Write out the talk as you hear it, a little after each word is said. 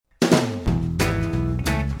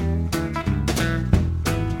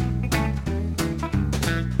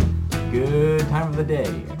time of the day,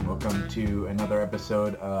 and welcome to another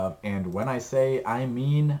episode of And When I Say I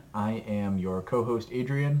Mean. I am your co-host,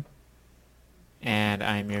 Adrian. And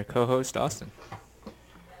I'm your co-host, Austin.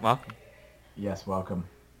 Welcome. Yes, welcome.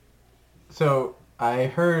 So, I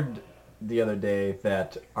heard the other day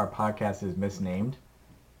that our podcast is misnamed.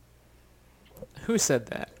 Who said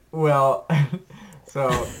that? Well, so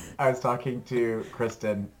I was talking to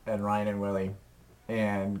Kristen and Ryan and Willie,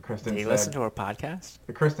 and Do Kristen you listen said, to our podcast?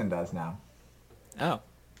 Kristen does now. Oh,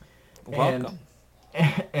 And welcome.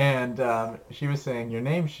 and she was saying your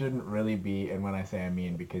name shouldn't really be and when I say I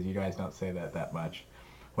mean because you guys don't say that much.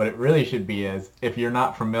 What it really should be is if you're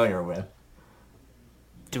not familiar with.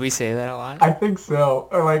 Do we say that a lot? I think so.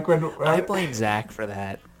 Or like I blame Zach for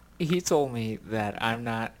that. He told me that I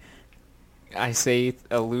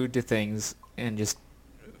allude to things and just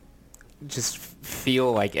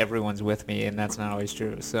feel like everyone's with me, and that's not always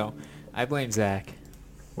true. So I blame Zach.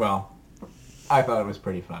 well, I thought it was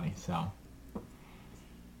pretty funny. So,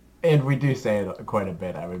 and we do say it quite a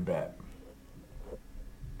bit, I would bet.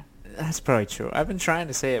 That's probably true. I've been trying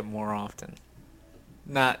to say it more often.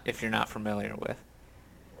 Not if you're not familiar with.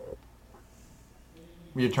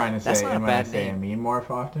 You're trying to That's say not a and when I bad say I name. mean more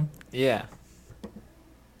often. Yeah.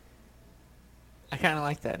 I kind of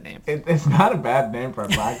like that name. It's not a bad name for a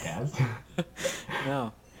podcast.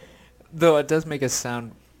 No. Though it does make us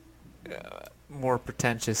sound more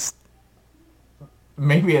pretentious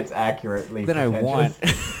Maybe it's accurately than I want.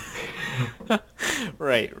 pretentious.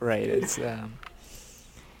 Right. It's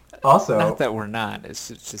Also, not that we're not. It's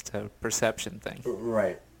just a perception thing.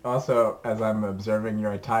 right. Also, as I'm observing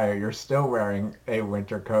your attire, you're still wearing a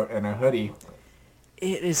winter coat and a hoodie.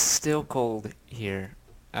 It is still cold here.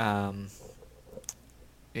 Yeah,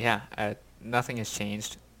 nothing has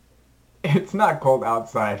changed. It's not cold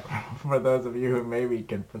outside for those of you who may be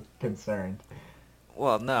concerned.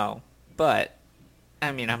 Well, no, but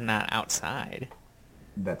I mean, I'm not outside.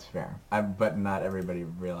 That's fair. But not everybody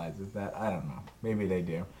realizes that. I don't know. Maybe they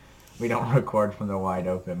do. We don't record from the wide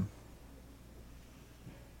open.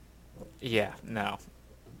 Yeah, no.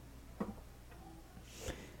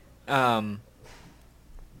 Um,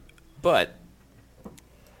 but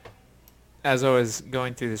as I was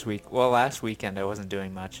going through this week, well, last weekend I wasn't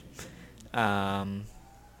doing much. And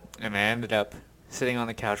I ended up sitting on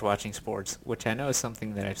the couch watching sports, which I know is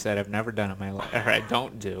something that I've said I've never done in my life, or I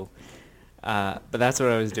don't do. But that's what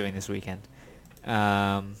I was doing this weekend.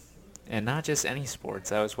 And not just any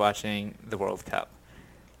sports. I was watching the World Cup.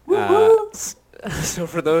 So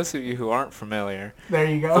for those of you who aren't familiar, There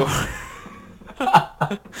you go.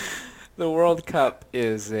 the World Cup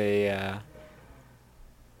is a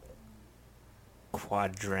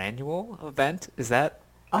quadrannual event. Is that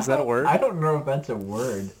a word? I don't know if that's a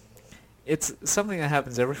word. It's something that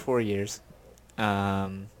happens every 4 years.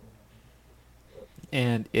 And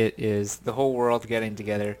it is the whole world getting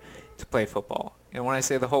together to play football. And when I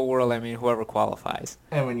say the whole world, I mean whoever qualifies.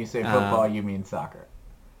 And when you say football, you mean soccer.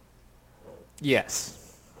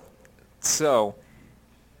 Yes. So,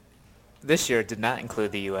 this year did not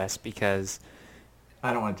include the U.S. because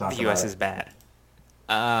I don't want to talk the about U.S. it. is bad.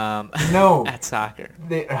 No. At soccer.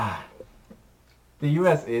 The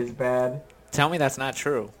U.S. is bad. Tell me that's not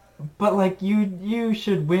true. But like you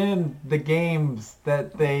should win the games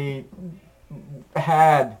that they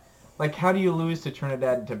had. Like how do you lose to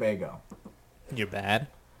Trinidad and Tobago? You're bad?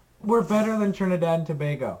 We're better than Trinidad and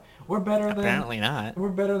Tobago. Apparently not. We're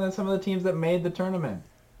better than some of the teams that made the tournament.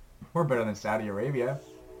 We're better than Saudi Arabia.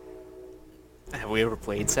 Have we ever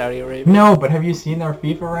played Saudi Arabia? No, but have you seen our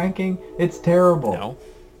FIFA ranking? It's terrible. No.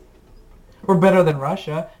 We're better than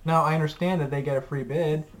Russia. Now I understand that they get a free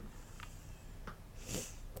bid.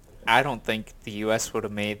 I don't think the U.S. would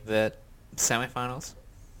have made the semifinals.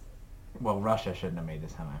 Well, Russia shouldn't have made the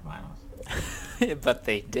semifinals. But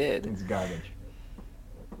they did. It's garbage.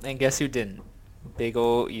 And guess who didn't? Big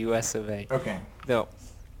old U.S. of A. Okay. Though,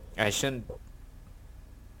 I shouldn't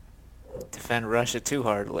defend Russia too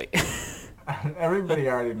hardly. Everybody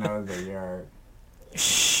already knows that you're...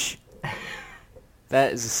 Shh.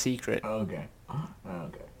 That is a secret. Okay.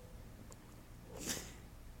 Okay.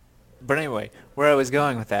 But anyway, where I was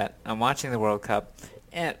going with that, I'm watching the World Cup,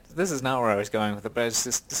 and this is not where I was going with it, but it's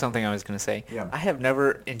just something I was going to say. Yeah. I have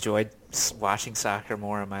never enjoyed watching soccer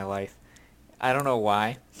more in my life. I don't know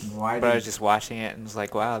why, but I was just watching it and was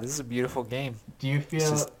like, wow, this is a beautiful game. Do you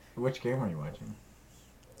feel... Which game are you watching?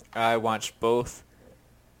 I watched both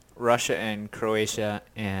Russia and Croatia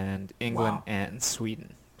and England and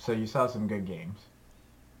Sweden. So you saw some good games.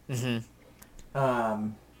 Mm-hmm.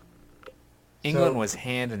 England was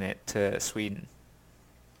handing it to Sweden.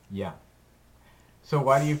 Yeah. So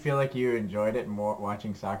why do you feel like you enjoyed it more,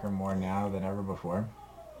 watching soccer more now than ever before?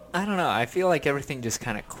 I don't know. I feel like everything just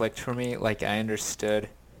kind of clicked for me. Like I understood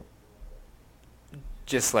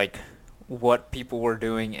just like what people were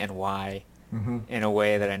doing and why Mm-hmm. in a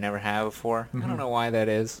way that I never have before. I Mm-hmm. don't know why that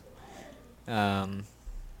is. Um,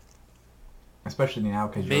 Especially now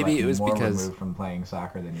because you're Maybe like it was more because removed from playing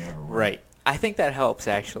soccer than you ever were. right. I think that helps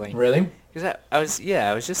actually. Really? Because I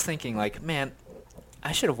was just thinking like, man,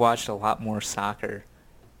 I should have watched a lot more soccer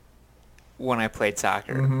when I played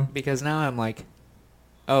soccer Mm-hmm. because now I'm like,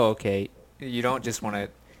 oh, okay, you don't just want to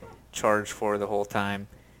charge for the whole time.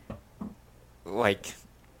 Like,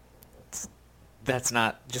 that's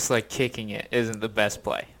not just like kicking it isn't the best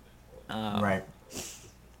play. Um, Right.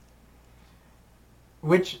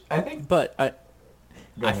 Which I think. but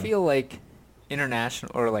Go I ahead. feel like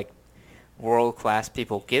international or like world class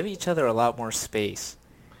people give each other a lot more space.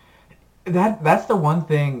 That's the one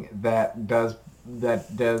thing that does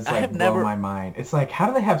I have like blow never, my mind. It's like how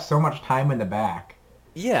do they have so much time in the back?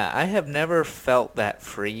 yeah, I have never felt that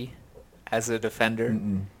free as a defender.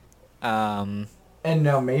 Mm-mm. Um, And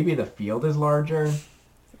no, maybe the field is larger.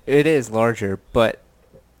 it is larger, but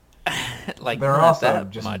like They're not also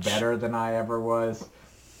that just much. better than I ever was,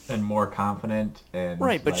 and more confident and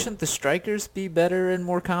Right, but like shouldn't the strikers be better and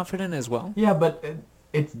more confident as well? yeah, but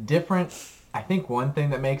it's different. I think one thing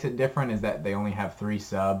that makes it different is that they only have three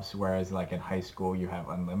subs, whereas like in high school you have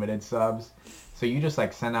unlimited subs. So you just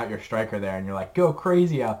like send out your striker there and you're like, go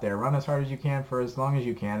crazy out there, run as hard as you can for as long as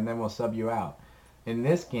you can, and then we'll sub you out. In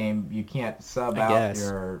this game, you can't sub I out guess.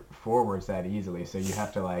 your forwards that easily, so you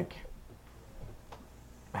have to like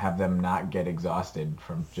have them not get exhausted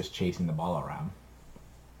from just chasing the ball around.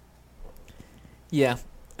 Yeah.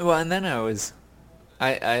 Well, and then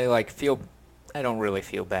I like feel, I don't really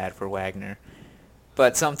feel bad for Wagner,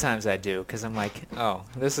 but sometimes I do because I'm like, oh,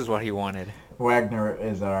 this is what he wanted. Wagner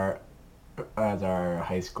is our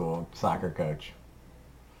high school soccer coach.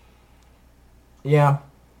 Yeah,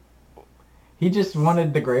 he just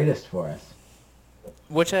wanted the greatest for us.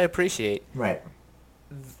 Which I appreciate. Right.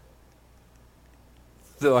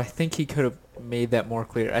 Though I think he could have made that more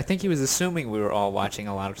clear. I think he was assuming we were all watching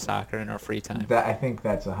a lot of soccer in our free time. That I think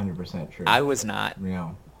that's 100% true. I was not. You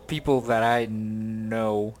know, People that I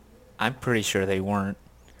know, I'm pretty sure they weren't.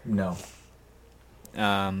 no.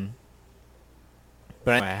 Um,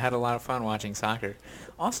 but anyway, I had a lot of fun watching soccer.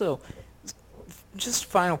 Also, just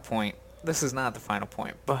final point. This is not the final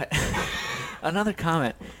point, but another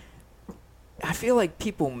comment. I feel like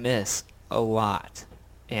people miss a lot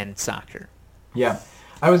in soccer. Yeah,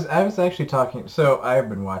 I was actually talking. So I've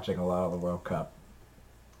been watching a lot of the World Cup.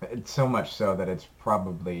 It's so much so that it's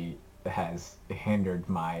probably has hindered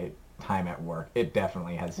my time at work. It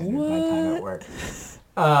definitely has hindered my time at What? work.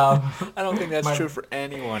 Um, I don't think that's my true for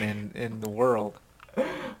anyone in the world.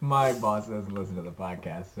 my boss doesn't listen to the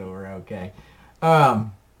podcast, so we're okay.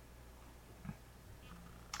 Um,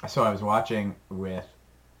 so I was watching with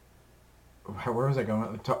where was I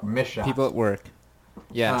going? Missed People shots. at work.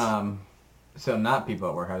 Yes. So not people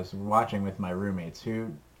at work. I was watching with my roommates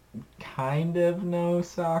who kind of know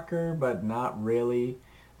soccer, but not really.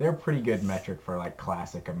 They're a pretty good metric for like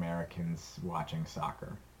classic Americans watching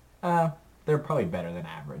soccer. They're probably better than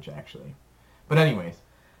average actually. But anyways,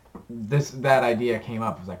 that idea came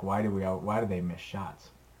up. It was like, why do they miss shots?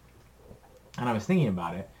 And I was thinking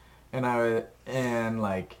about it, and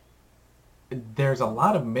like, there's a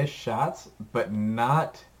lot of missed shots, but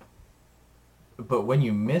not. But when they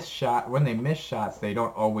miss shots, they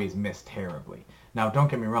don't always miss terribly. Now, don't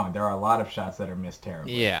get me wrong. There are a lot of shots that are missed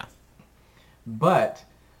terribly. Yeah. But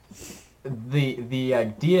the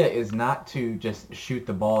idea is not to just shoot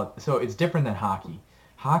the ball. So it's different than hockey.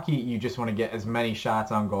 Hockey, you just want to get as many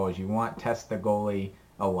shots on goal as you want, test the goalie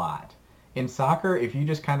a lot. In soccer, if you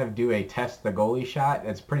just kind of do a test the goalie shot,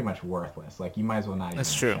 it's pretty much worthless. Like you might as well not even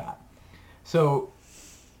That's have a true. shot. So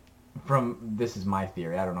this is my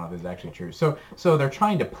theory. I don't know if this is actually true. So they're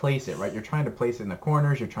trying to place it, right? You're trying to place it in the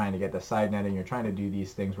corners. You're trying to get the side netting. You're trying to do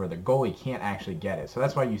these things where the goalie can't actually get it. So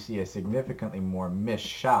that's why you see a significantly more missed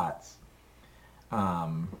shots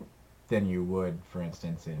um, than you would, for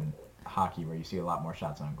instance, in hockey, where you see a lot more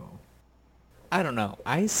shots on goal. I don't know.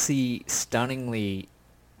 I see stunningly,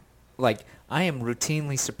 like, I am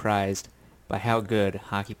routinely surprised by how good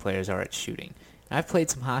hockey players are at shooting. I've played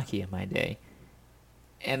some hockey in my day,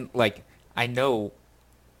 and, like, I know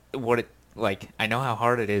I know how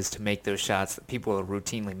hard it is to make those shots that people are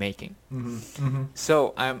routinely making. Mm-hmm. Mm-hmm.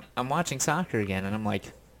 So I'm watching soccer again, and I'm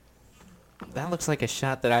like, that looks like a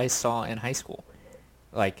shot that I saw in high school.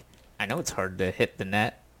 Like, I know it's hard to hit the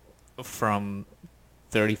net from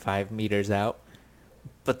 35 meters out,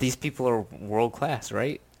 but these people are world class,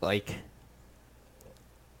 right? Like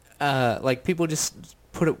people just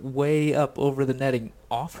put it way up over the netting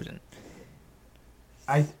often.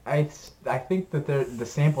 I think that the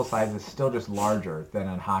sample size is still just larger than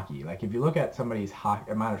in hockey. Like if you look at somebody's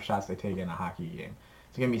amount of shots they take in a hockey game,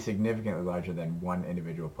 it's going to be significantly larger than one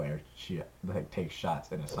individual player takes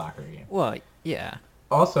shots in a soccer game. Well, yeah.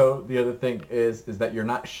 Also, the other thing is that you're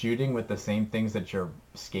not shooting with the same things that you're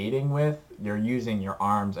skating with. You're using your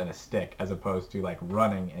arms and a stick as opposed to like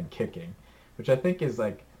running and kicking, which I think is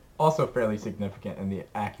like also fairly significant in the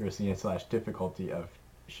accuracy / difficulty of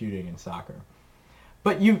shooting in soccer.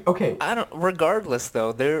 But okay. I don't. Regardless,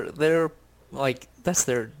 though, they're like that's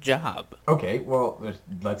their job. Okay, well,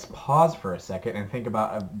 let's pause for a second and think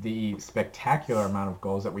about the spectacular amount of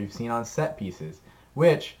goals that we've seen on set pieces,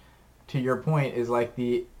 which, to your point, is like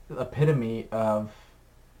the epitome of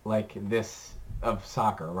like this of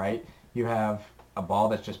soccer, right? You have a ball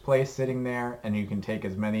that's just placed sitting there, and you can take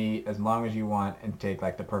as long as you want and take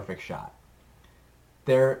like the perfect shot.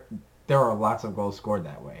 There are lots of goals scored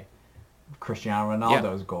that way. Cristiano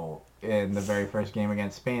Ronaldo's goal in the very first game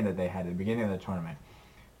against Spain that they had at the beginning of the tournament.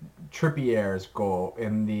 Trippier's goal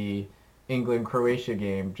in the England-Croatia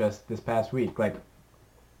game just this past week. Like,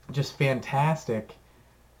 just fantastic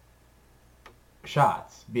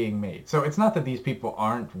shots being made. So it's not that these people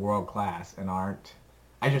aren't world-class and aren't...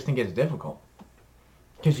 I just think it's difficult.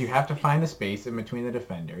 Because you have to find the space in between the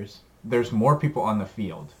defenders. There's more people on the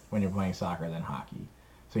field when you're playing soccer than hockey.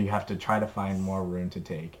 So you have to try to find more room to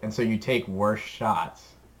take. And so you take worse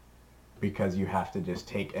shots because you have to just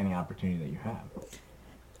take any opportunity that you have.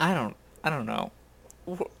 I don't know.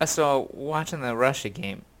 So watching the Russia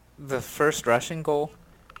game, the first Russian goal,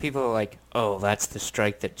 people are like, "Oh, that's the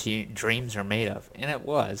strike that dreams are made of," and it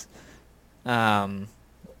was. Were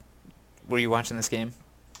you watching this game?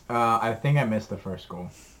 I think I missed the first goal.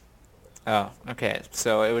 Oh, okay.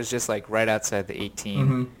 So it was just like right outside the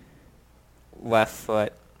 18, left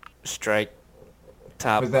foot, strike,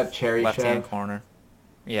 top. Was that Cheryshev? Left-hand corner.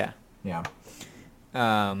 Yeah. Yeah.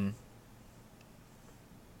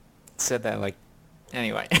 Said that like,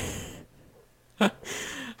 anyway. I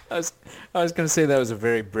was gonna say that was a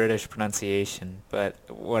very British pronunciation, but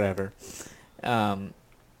whatever.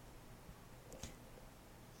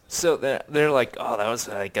 So they're like, oh, that was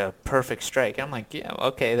like a perfect strike. I'm like, yeah,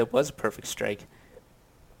 okay, that was a perfect strike.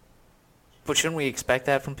 But shouldn't we expect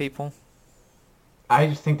that from people? I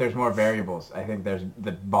just think there's more variables. I think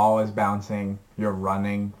the ball is bouncing. You're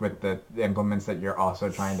running with the implements that you're also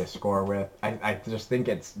trying to score with. I just think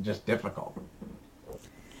it's just difficult.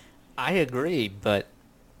 I agree, but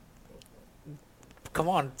come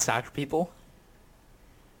on, soccer people.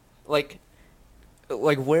 Like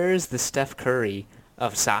where is the Steph Curry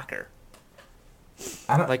of soccer?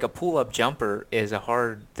 Like a pull-up jumper is a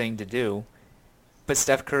hard thing to do, but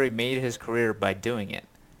Steph Curry made his career by doing it.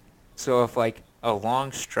 So if like a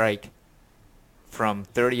long strike from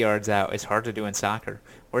 30 yards out is hard to do in soccer,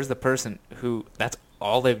 where's the person who that's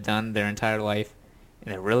all they've done their entire life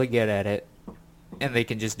and they're really good at it and they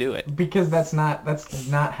can just do it? Because that's not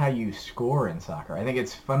how you score in soccer. I think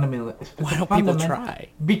it's fundamentally. Why don't people try?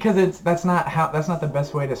 Because that's not the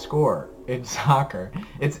best way to score in soccer.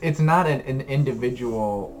 It's not an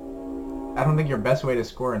individual. I don't think your best way to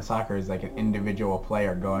score in soccer is like an individual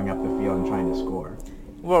player going up the field and trying to score.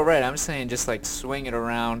 Well, right. I'm saying just like swing it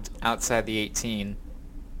around outside the 18.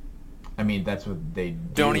 I mean, that's what they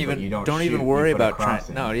do. Don't even worry about trying.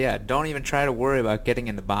 No, yeah. Don't even try to worry about getting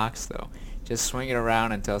in the box though. Just swing it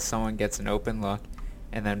around until someone gets an open look,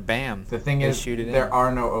 and then bam. The thing is, shoot it there in.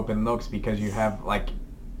 are no open looks because you have like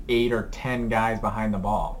 8 or 10 guys behind the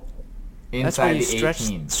ball inside That's why you the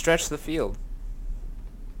 18. Stretch the field.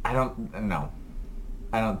 I don't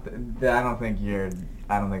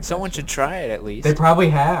think Someone should try it at least. They probably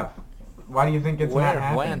have. Why do you think it's Where? not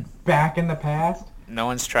happening? When? Back in the past? No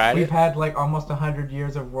one's tried We've it? had like almost 100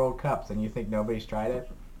 years of World Cups, and you think nobody's tried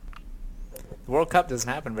it? The World Cup doesn't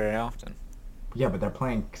happen very often. Yeah, but they're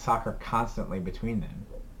playing soccer constantly between them.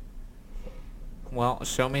 Well,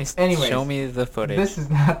 show me Anyways, the footage. This is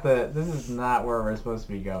not where we're supposed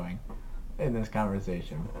to be going in this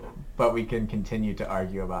conversation. But we can continue to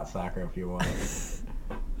argue about soccer if you want.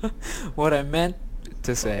 What I meant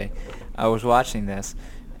to say, I was watching this,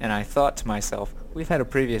 and I thought to myself, we've had a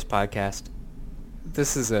previous podcast.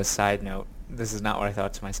 This is a side note. This is not what I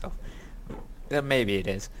thought to myself. Maybe it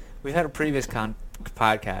is. We've had a previous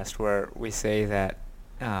podcast where we say that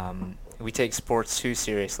we take sports too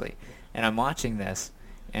seriously. And I'm watching this,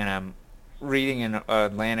 and I'm reading an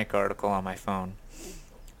Atlantic article on my phone.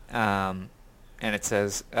 And it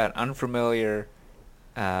says, an unfamiliar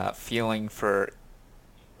feeling for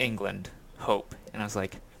England hope. And I was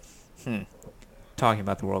like, talking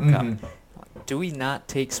about the World Cup. Mm-hmm. Do we not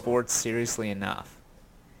take sports seriously enough?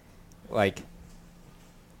 Like,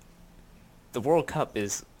 the World Cup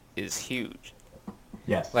is huge.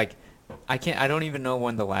 Yes. Like, I don't even know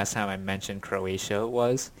when the last time I mentioned Croatia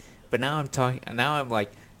was, but now I'm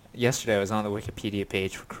like, yesterday I was on the Wikipedia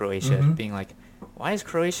page for Croatia, Mm-hmm. being like, why is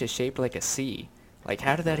Croatia shaped like a C? Like,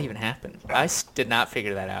 how did that even happen? I did not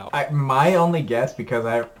figure that out. My only guess, because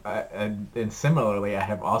and similarly, I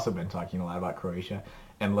have also been talking a lot about Croatia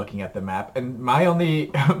and looking at the map, and my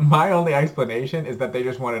only my only explanation is that they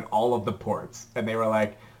just wanted all of the ports, and they were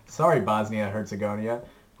like, "Sorry, Bosnia-Herzegovina,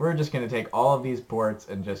 we're just going to take all of these ports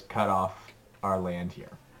and just cut off our land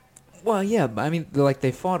here." Well, yeah, but I mean,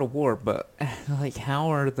 they fought a war, but like,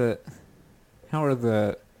 how are the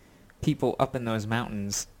people up in those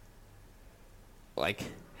mountains, like,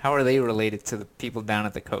 how are they related to the people down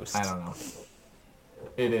at the coast? I don't know.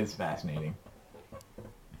 It is fascinating.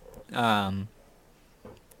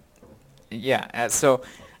 Yeah, so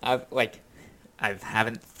I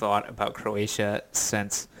haven't thought about Croatia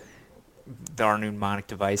since our mnemonic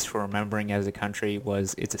device for remembering as a country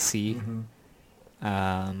was it's a C.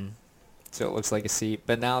 Mm-hmm. So it looks like a C.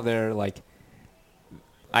 But now they're like,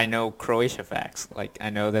 I know Croatia facts. Like, I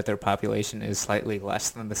know that their population is slightly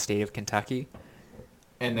less than the state of Kentucky.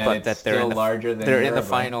 And then but it's that they're still larger than they're in the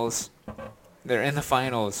Uruguay. finals. They're in the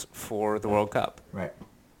finals for the World Cup. Right.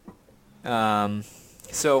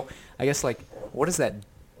 So I guess, like, what does that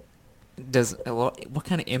what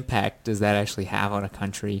kind of impact does that actually have on a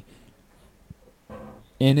country?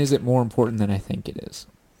 And is it more important than I think it is?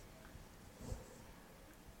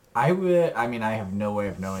 I mean, I have no way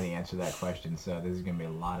of knowing the answer to that question, so this is going to be a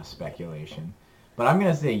lot of speculation. But I'm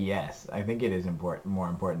going to say yes. I think it is more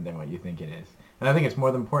important than what you think it is. And I think it's more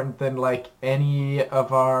important than, like, any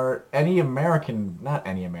American, not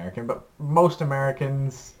any American, but most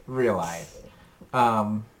Americans realize.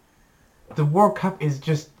 The World Cup is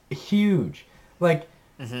just huge. Like,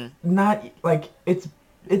 not, like, it's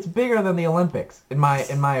bigger than the Olympics, in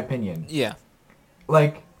my opinion. Yeah.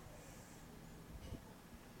 Like,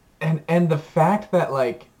 and the fact that,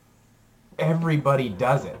 like, everybody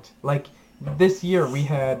does it. Like, this year we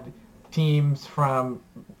had teams from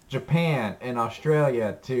Japan and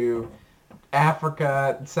Australia to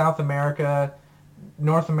Africa, South America,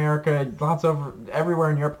 North America, lots over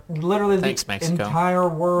everywhere in Europe. Literally Thanks, the Mexico. entire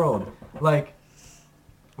world. Like,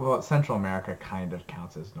 well, Central America kind of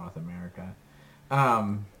counts as North America.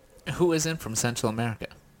 Who isn't from Central America?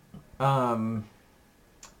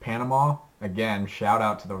 Panama, again, shout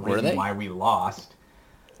out to the Were reason they? why we lost.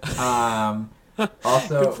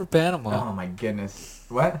 Also, Good for Panama. oh my goodness,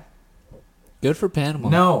 what? Good for Panama.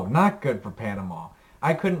 No, not good for Panama.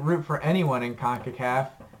 I couldn't root for anyone in CONCACAF,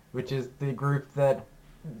 which is the group that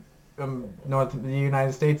the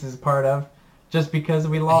United States is part of, just because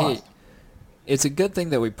we lost. Hey, it's a good thing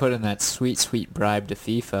that we put in that sweet, sweet bribe to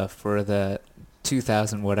FIFA for the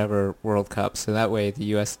 2000 whatever World Cup, so that way the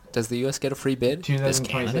U.S. does the U.S. get a free bid? Does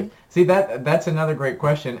Canada? 2026. See, that's another great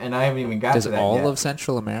question, and I haven't even got Does to that all yet. of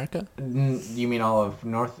Central America? You mean all of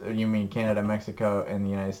North? You mean Canada, Mexico, and the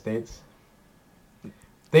United States?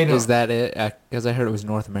 They don't. Is that it? Because I heard it was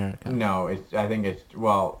North America. No, I think it's,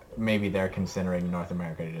 well, maybe they're considering North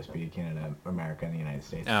America to just be Canada, America, and the United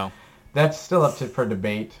States. Oh. That's still up for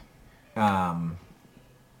debate. They're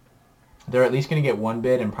at least going to get one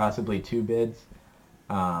bid and possibly two bids.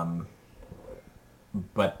 But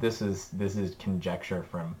this is conjecture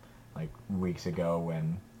from, like, weeks ago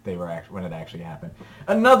when when it actually happened.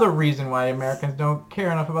 Another reason why Americans don't care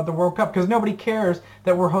enough about the World Cup, because nobody cares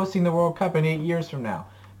that we're hosting the World Cup in 8 years from now.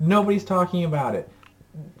 Nobody's talking about it.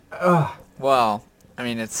 Ugh. Well, I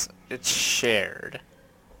mean, it's shared.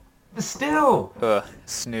 Still. Ugh,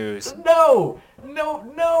 snooze. No.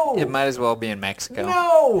 It might as well be in Mexico.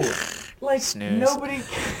 No. Like, Snooze. nobody.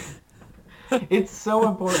 It's so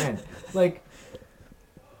important. Like,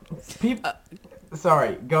 people.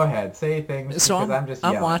 Sorry, go ahead. Say things, So because I'm just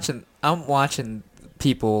yelling. I'm watching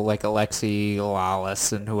people like Alexi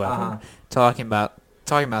Lawless and whoever talking about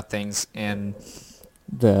things in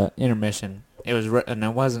the intermission.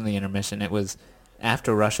 It wasn't the intermission. It was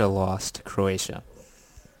after Russia lost to Croatia.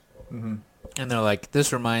 Mm-hmm. And they're like,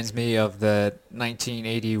 this reminds me of the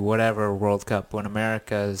 1980 whatever World Cup when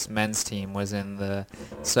America's men's team was in the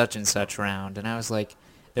such and such round. And I was like,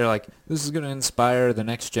 they're like, this is going to inspire the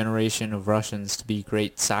next generation of Russians to be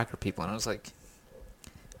great soccer people. And I was like,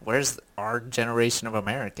 where's our generation of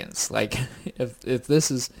Americans? Like, if the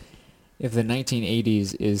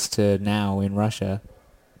 1980s is to now in Russia,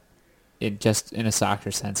 it just in a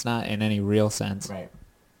soccer sense, not in any real sense. Right.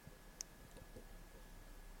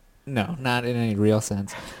 No, not in any real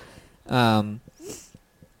sense. Um,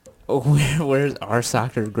 where's our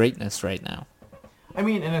soccer greatness right now? I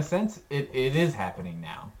mean, in a sense, it is happening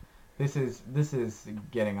now. This is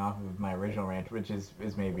getting off of my original rant, which is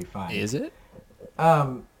maybe fine. Is it?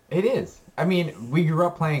 It is. I mean, we grew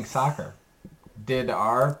up playing soccer. Did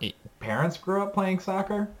our I- parents grow up playing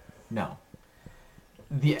soccer? No.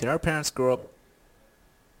 The Did our parents grow up?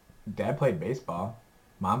 dad played baseball.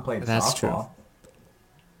 Mom played That's true. softball.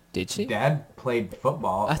 Did she? Dad played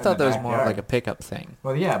football I in the thought that was more of backyard. like a pickup thing.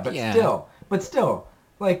 Well, yeah, Yeah. but still,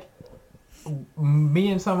 like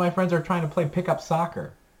me and some of my friends are trying to play pickup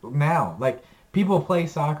soccer now. Like people play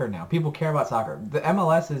soccer now. People care about soccer. The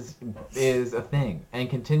MLS is a thing and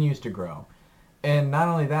continues to grow. And not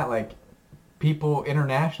only that, like people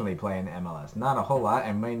internationally play in the MLS. Not a whole lot,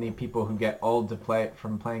 and mainly people who get old to play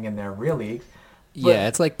from playing in their real leagues. But Yeah,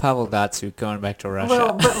 it's like Pavel Datsyuk going back to Russia.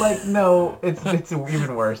 well, but like no, it's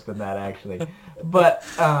even worse than that actually. But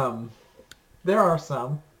there are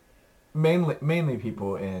some mainly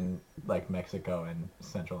people in like Mexico and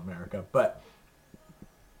Central America, but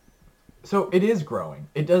so it is growing.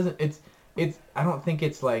 It doesn't. It's. I don't think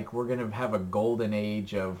it's like we're gonna have a golden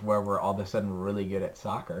age of where we're all of a sudden really good at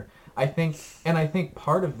soccer. I think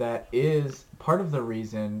part of that is part of the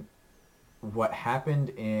reason what happened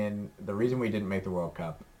in the reason we didn't make the World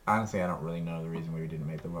Cup. Honestly, I don't really know the reason we didn't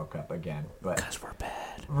make the World Cup again, but Because we're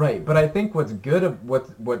bad. right. But I think what's good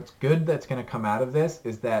that's going to come out of this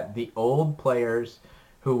is that the old players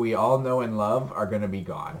who we all know and love are going to be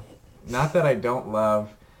gone. Not that I don't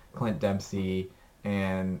love Clint Dempsey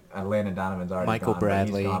and Landon Donovan's already Michael gone, but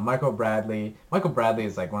he's Bradley. gone. Michael Bradley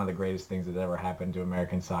is like one of the greatest things that ever happened to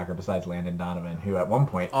American soccer besides Landon Donovan, who at one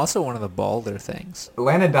point Also one of the balder things.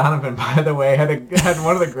 Landon Donovan, by the way, had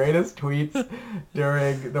one of the greatest tweets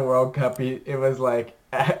during the World Cup. It was like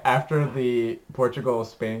after the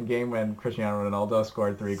Portugal-Spain game when Cristiano Ronaldo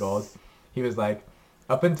scored 3 goals. He was like,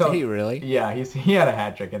 up until Did he really? yeah, he had a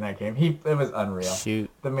hat trick in that game. It was unreal. Shoot.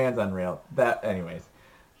 The man's unreal. Anyways.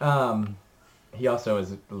 He also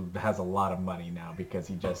has a lot of money now because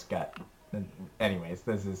he just got. Anyways,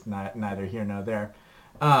 this is neither here nor there.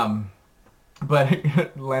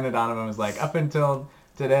 But Landon Donovan was like, up until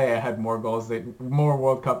today, I had more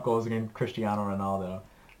World Cup goals than Cristiano Ronaldo,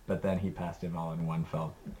 but then he passed him all in one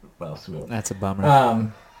fell swoop. That's a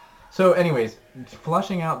bummer. So anyways,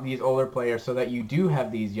 flushing out these older players so that you do have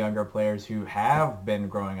these younger players who have been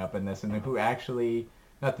growing up in this and who actually,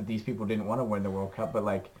 not that these people didn't want to win the World Cup, but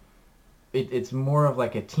like it's more of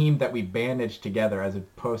like a team that we bandaged together as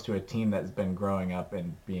opposed to a team that's been growing up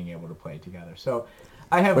and being able to play together. So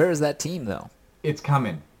Where is that team, though? it's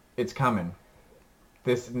coming. It's coming.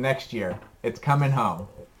 This next year. It's coming home.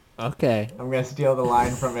 Okay. I'm going to steal the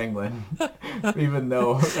line from England, even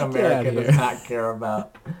though America does not care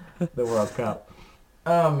about the World Cup.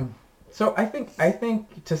 So I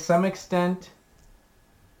think to some extent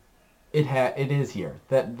it is here.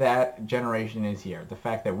 That generation is here. The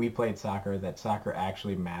fact that we played soccer, that soccer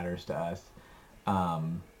actually matters to us,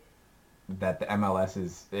 that the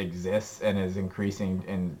MLS exists and is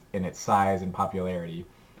increasing in its size and popularity,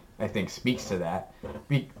 I think speaks to that.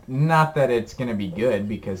 Not that it's going to be good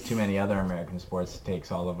because too many other American sports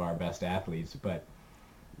takes all of our best athletes, but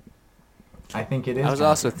I think it is. I was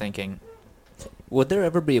also thinking, would there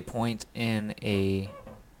ever be a point in a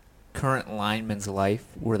current lineman's life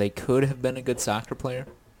where they could have been a good soccer player?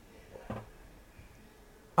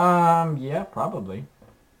 Yeah, probably.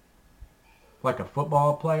 Like a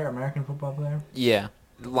football player, American football player? Yeah,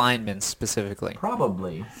 linemen specifically.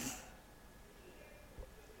 Probably.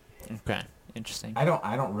 Okay, interesting. I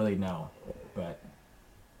don't really know, but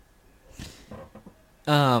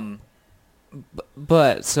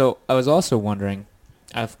But so I was also wondering,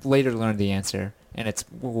 I've later learned the answer, and it's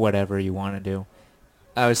whatever you want to do.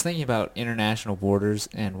 I was thinking about international borders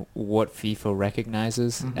and what FIFA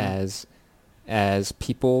recognizes as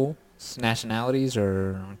people's nationalities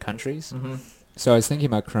or countries. mm-hmm. So I was thinking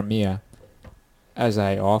about Crimea, as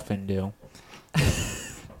I often do.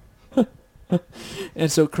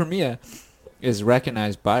 And so Crimea is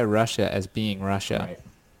recognized by Russia as being Russia, Right.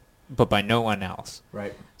 but by no one else.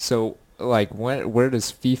 Right. So, like, where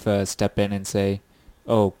does FIFA step in and say,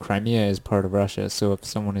 oh, Crimea is part of Russia, so if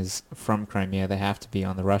someone is from Crimea, they have to be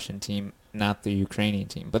on the Russian team, not the Ukrainian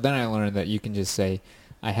team. But then I learned that you can just say,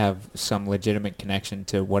 I have some legitimate connection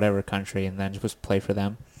to whatever country, and then just play for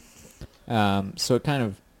them. So it kind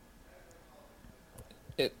of,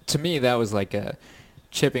 to me, that was like a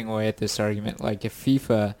chipping away at this argument. Like, if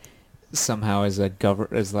FIFA somehow is like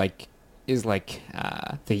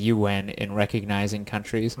the UN in recognizing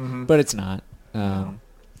countries, Mhm. but it's not. No.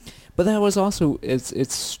 But But that was also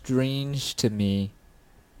it's strange to me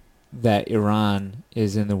that Iran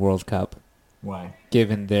is in the World Cup Why?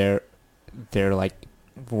 given their like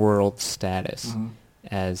world status Hmm.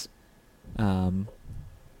 as um,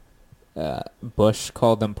 Bush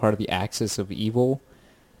called them part of the axis of evil.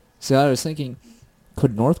 So I was thinking,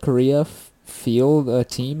 could North Korea field a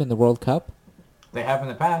team in the World Cup? They have in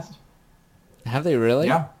the past. Have they really?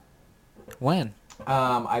 Yeah. When?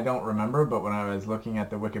 I don't remember, but when I was looking at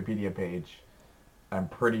the Wikipedia page, I'm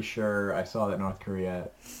pretty sure I saw that North Korea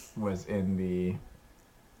was in the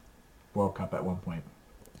World Cup at one point.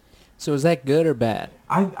 So is that good or bad?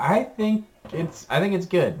 I think it's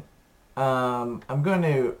good. I'm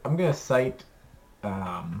gonna cite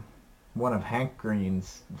um, one of Hank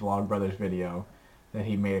Green's Vlogbrothers video that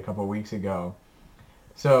he made a couple weeks ago.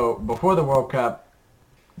 So before the World Cup,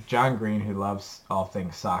 John Green, who loves all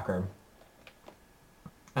things soccer,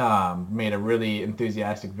 made a really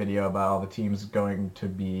enthusiastic video about all the teams going to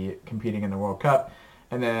be competing in the World Cup.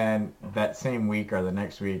 And then that same week or the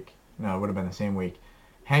next week, no, it would have been the same week,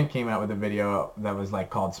 Hank came out with a video that was like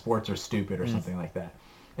called Sports Are Stupid or something like that.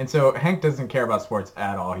 And so Hank doesn't care about sports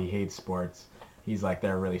at all. He hates sports. He's like,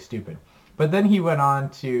 they're really stupid. But then he went on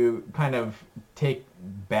to kind of take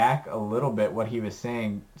back a little bit what he was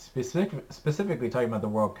saying, specifically talking about the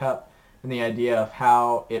World Cup and the idea of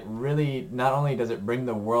how it really, not only does it bring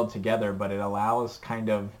the world together, but it allows kind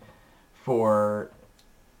of for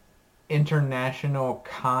international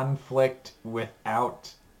conflict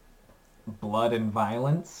without blood and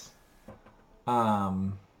violence.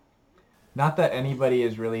 Not that anybody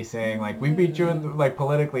is really saying like we beat you in the, like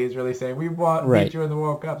politically is really saying Right. beat you in the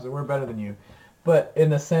World Cup, so we're better than you, but in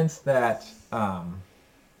the sense that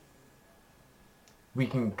we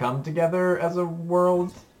can come together as a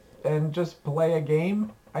world and just play a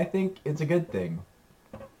game. I think it's a good thing.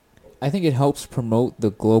 I think it helps promote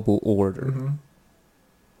the global order.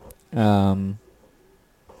 Mm-hmm.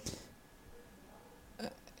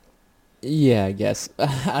 Yeah, I guess.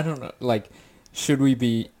 I don't know. Like, should we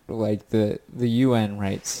be like the UN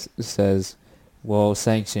rights says, we'll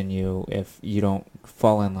sanction you if you don't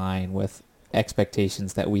fall in line with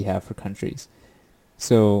expectations that we have for countries.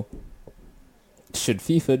 So, should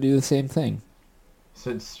FIFA do the same thing? So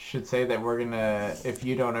it should say that we're gonna if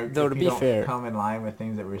you don't Though if to you be don't fair, come in line with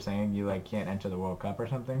things that we're saying, you like can't enter the World Cup or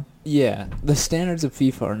something. yeah, the standards of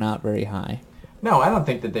FIFA are not very high. No, I don't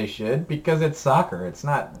think that they should because it's soccer. It's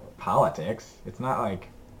not politics. It's not like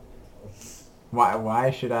why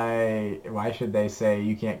should they say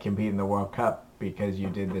you can't compete in the World Cup because you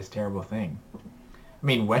did this terrible thing? I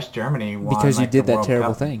mean, West Germany won Because you like the did that World terrible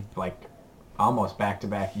Cup thing. like almost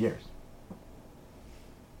back-to-back years.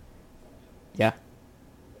 Yeah.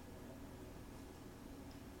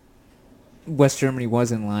 West Germany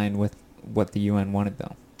was in line with what the UN wanted,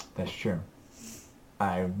 though. That's true.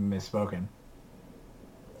 I've misspoken.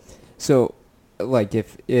 So, like,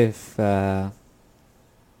 if it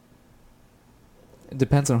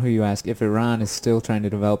depends on who you ask. If Iran is still trying to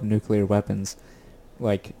develop nuclear weapons,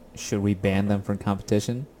 like, should we ban them from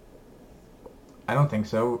competition? I don't think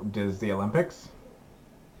so. Does the Olympics?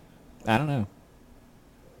 I don't know.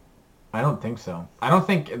 I don't think so. I don't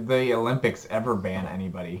think the Olympics ever ban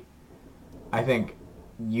anybody. I think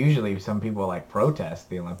usually some people like protest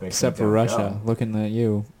the Olympics. Except and for don't Russia, go. looking at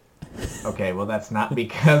you. Okay, well that's not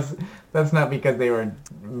because they were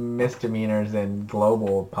misdemeanors in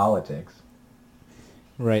global politics.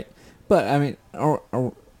 Right. But, I mean,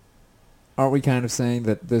 aren't we kind of saying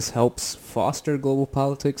that this helps foster global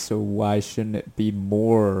politics, so why shouldn't it be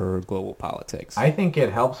more global politics? I think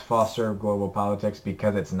it helps foster global politics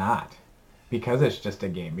because it's not. Because it's just a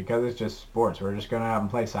game. Because it's just sports. We're just going out and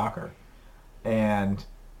play soccer. And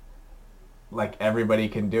like everybody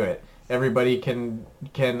can do it. Everybody can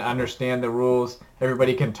understand the rules.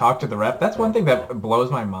 Everybody can talk to the ref. That's one thing that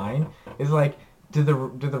blows my mind is like do the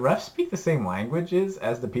refs speak the same languages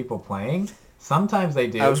as the people playing? Sometimes they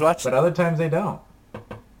do, I was watching- but other times they don't.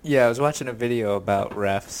 Yeah, I was watching a video about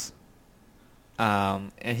refs,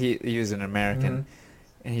 and he was an American,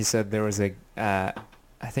 and he said there was I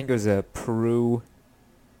think it was a Peru,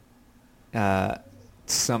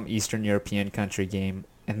 some Eastern European country game,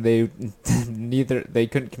 and they they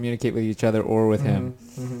couldn't communicate with each other or with him.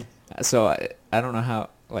 So I don't know how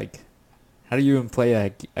do you even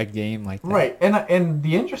play a game like that? Right, and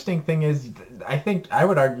the interesting thing is, I think I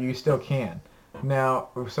would argue you still can. Now,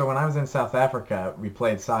 so when I was in South Africa, we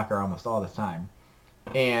played soccer almost all the time,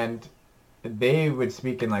 and they would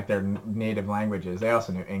speak in like their native languages. They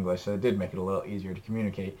also knew English, so it did make it a little easier to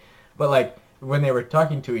communicate. But like when they were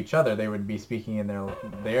talking to each other, they would be speaking in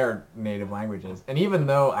their native languages. And even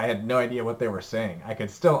though I had no idea what they were saying, I could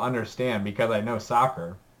still understand because I know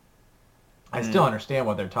soccer. I still understand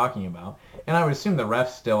what they're talking about. And I would assume the refs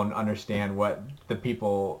still understand what the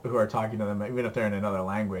people who are talking to them, even if they're in another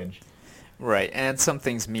language. Right, and some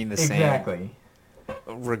things mean the same. Exactly.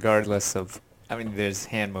 Regardless of, I mean, there's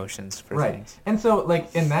hand motions for Right. things. And so,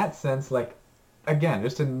 like, in that sense, like, again,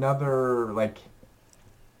 just another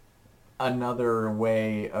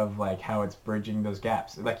way of like how it's bridging those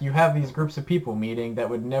gaps. Like you have these groups of people meeting that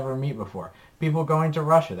would never meet before. People going to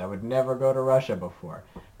Russia that would never go to Russia before.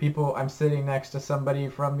 People, I'm sitting next to somebody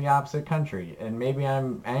from the opposite country and maybe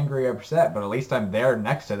I'm angry or upset, but at least I'm there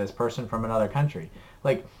next to this person from another country.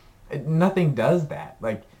 Like nothing does that.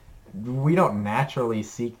 Like we don't naturally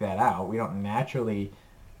seek that out. We don't naturally,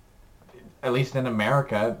 at least in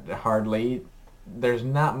America, hardly. There's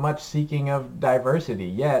not much seeking of diversity,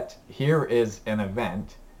 yet here is an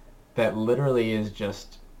event that literally is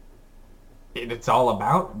just, it's all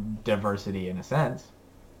about diversity in a sense.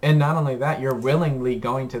 And not only that, you're willingly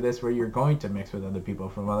going to this where you're going to mix with other people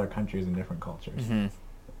from other countries and different cultures. Mm-hmm.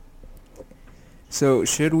 So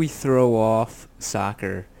should we throw off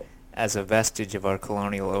soccer as a vestige of our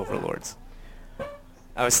colonial overlords?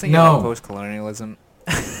 I was thinking about post-colonialism.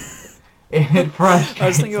 It frustrates I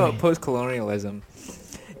was thinking about me. post-colonialism,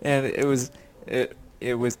 and it was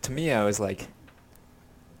to me, I was like,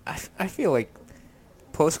 I feel like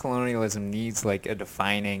post-colonialism needs like a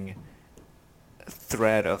defining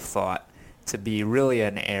thread of thought to be really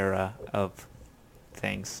an era of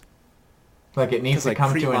things. Like it needs to like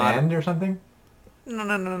come to an end or something?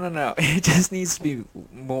 No. It just needs to be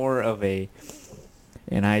more of an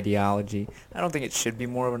ideology. I don't think it should be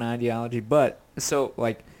more of an ideology, but so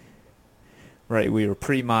like. Right, we were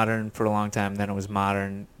pre-modern for a long time, then it was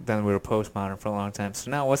modern, then we were post-modern for a long time. So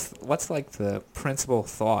now what's like the principal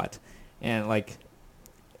thought? And like,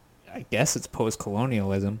 I guess it's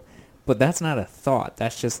post-colonialism, but that's not a thought.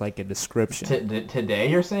 That's just like a description. Today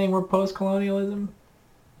you're saying we're post-colonialism?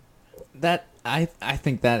 That I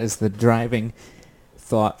think that is the driving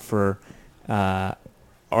thought for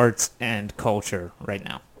arts and culture right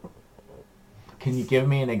now. Can you give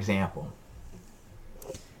me an example?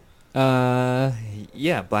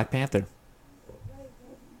 Yeah, Black Panther.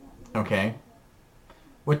 Okay.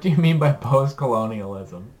 What do you mean by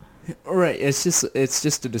post-colonialism? Right, it's just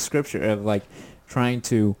a description of like trying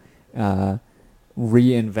to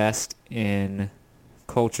reinvest in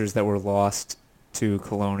cultures that were lost to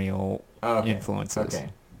colonial influences. Okay.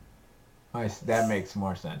 That makes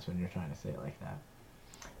more sense when you're trying to say it like that.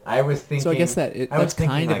 I was thinking. So I guess that's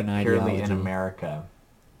kind of an ideology. Purely in America.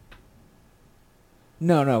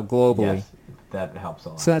 No, globally. Yes, that helps a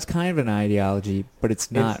lot. So that's kind of an ideology, but it's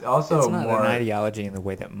not. It's also it's not more, an ideology in the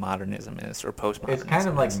way that modernism is or postmodernism. It's kind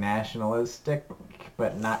of like nationalistic,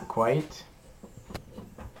 but not quite.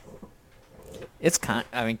 It's kind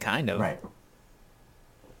of. Right.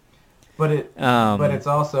 But it's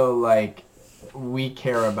also like we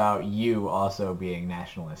care about you also being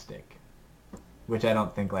nationalistic, which I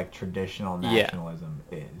don't think like traditional nationalism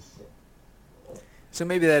is. So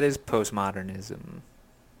maybe that is postmodernism.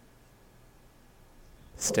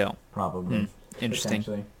 Still. Probably.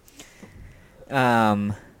 Interesting.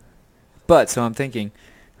 But so I'm thinking,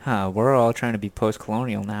 we're all trying to be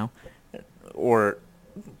post-colonial now, or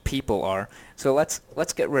people are. So let's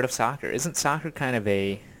get rid of soccer. Isn't soccer kind of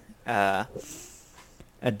a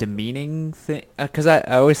demeaning thing? Because I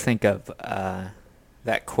always think of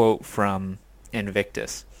that quote from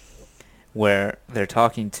Invictus, where they're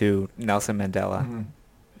talking to Nelson Mandela. Mm-hmm.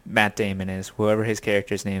 Matt Damon is, whoever his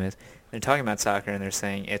character's name is. They're talking about soccer, and they're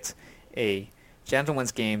saying it's a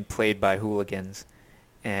gentleman's game played by hooligans,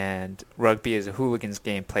 and rugby is a hooligan's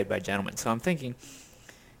game played by gentlemen. So I'm thinking,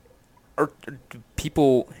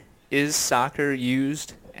 is soccer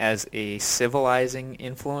used as a civilizing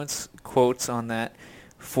influence, quotes on that,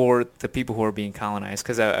 for the people who are being colonized?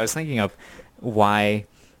 Because I was thinking of why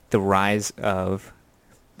the rise of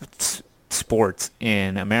sports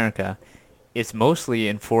in America, it's mostly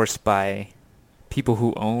enforced by people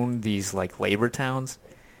who own these like labor towns.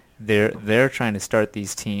 They're trying to start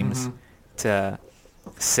these teams to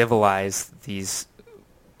civilize these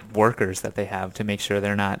workers that they have to make sure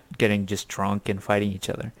they're not getting just drunk and fighting each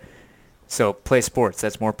other. So play sports.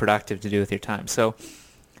 That's more productive to do with your time. So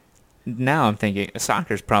now I'm thinking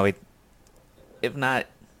soccer's probably, if not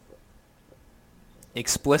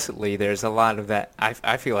explicitly, there's a lot of that.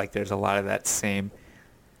 I feel like there's a lot of that same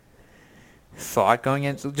thought going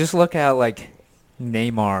in. So just look how like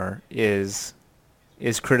Neymar is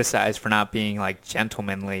criticized for not being like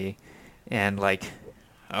gentlemanly and like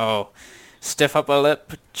stiff upper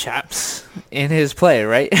lip chaps in his play,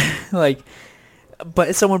 right? Like,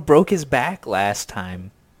 but someone broke his back last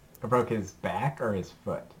time. Or broke his back or his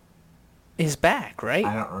foot? His back, right?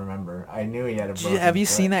 I don't remember. I knew he had a Have broken you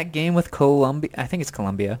foot. seen that game with Colombia? I think it's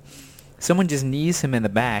Colombia. Someone just knees him in the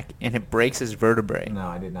back, and it breaks his vertebrae. No,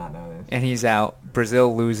 I did not know this. And he's out.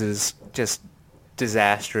 Brazil loses just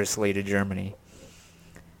disastrously to Germany.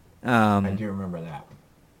 I do remember that.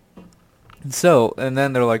 So, and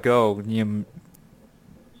then they're like, "Oh, you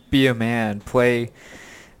be a man, play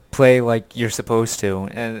like you're supposed to."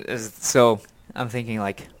 And so I'm thinking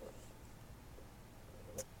like,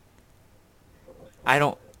 I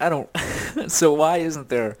don't. So why isn't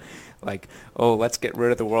there like, oh, let's get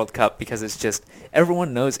rid of the World Cup because it's just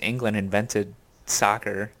everyone knows England invented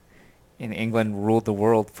soccer, and England ruled the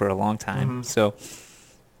world for a long time. So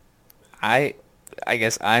I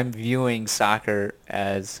guess I'm viewing soccer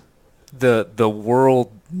as the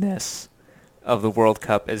worldness of the World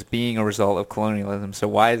Cup as being a result of colonialism. So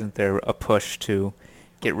why isn't there a push to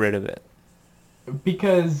get rid of it?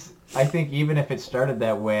 Because I think even if it started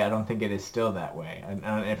that way, I don't think it is still that way.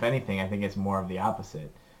 And if anything, I think it's more of the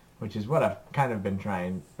opposite, which is what I've kind of been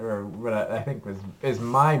trying, or what I think is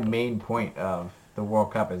my main point of the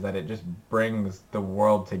World Cup, is that it just brings the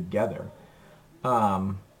world together,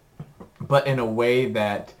 but in a way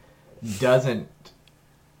that doesn't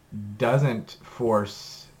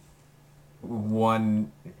force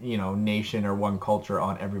one, nation or one culture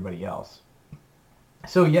on everybody else.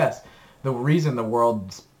 So yes, the reason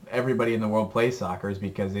everybody in the world plays soccer is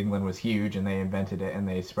because England was huge and they invented it and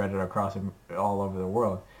they spread it across all over the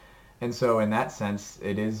world. And so in that sense,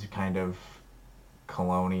 it is kind of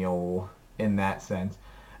colonial in that sense.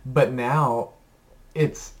 But now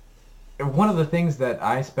it's one of the things that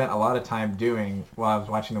I spent a lot of time doing while I was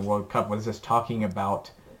watching the World Cup was just talking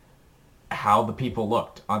about how the people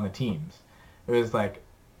looked on the teams. It was like,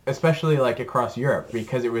 especially like across Europe,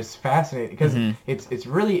 because it was fascinating. Because it's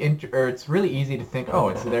really it's really easy to think,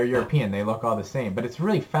 oh, they're European, they look all the same. But it's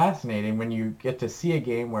really fascinating when you get to see a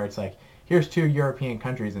game where it's like, here's two European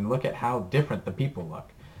countries, and look at how different the people look.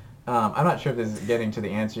 I'm not sure if this is getting to the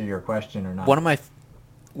answer to your question or not. One of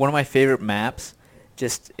my favorite maps,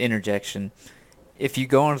 just interjection. If you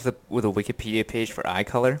go onto with a Wikipedia page for eye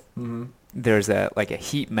color, there's a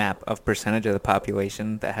heat map of percentage of the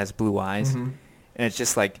population that has blue eyes, and it's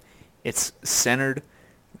just like it's centered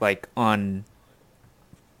like on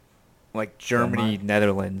like Germany, Denmark.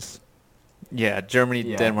 Netherlands,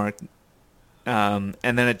 Germany, Denmark, and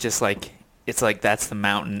then it just like it's like that's the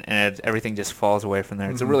mountain, and everything just falls away from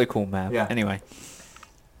there. It's a really cool map. Yeah. Anyway,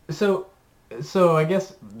 So I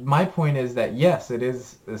guess my point is that yes, it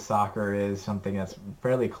is, soccer is something that's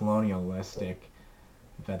fairly colonialistic,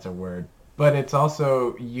 if that's a word. But it's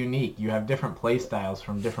also unique. You have different play styles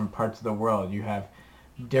from different parts of the world. You have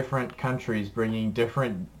different countries bringing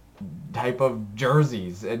different type of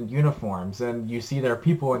jerseys and uniforms, and you see their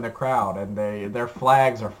people in the crowd, and their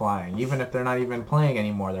flags are flying. Even if they're not even playing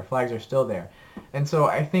anymore, their flags are still there. And so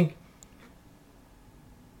I think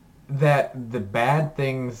that the bad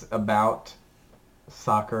things about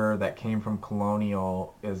soccer that came from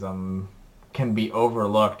colonialism can be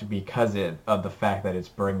overlooked because of the fact that it's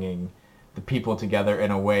bringing the people together in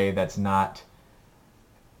a way that's not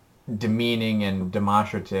demeaning and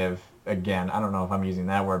demonstrative. Again, I don't know if I'm using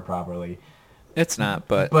that word properly. it's not,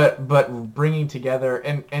 but Bringing together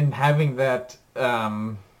and having that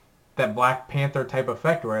that Black Panther type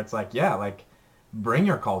effect where it's like, yeah, like bring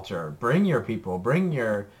your culture, bring your people, bring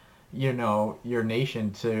your your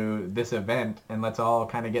nation to this event, and let's all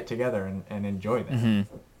kind of get together and enjoy that.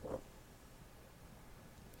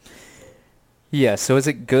 Yeah, so is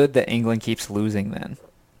it good that England keeps losing then?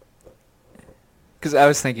 Because I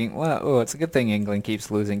was thinking, well, it's a good thing England keeps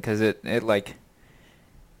losing because it like,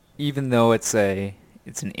 even though it's an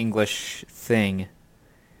English thing,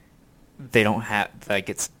 they don't have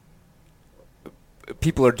like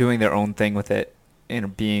people are doing their own thing with it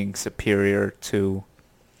and being superior to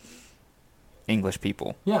English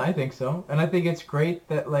people. Yeah, I think so, and I think it's great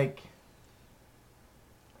that like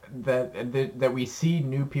that we see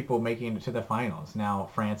new people making it to the finals. Now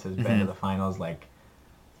France has been to the finals like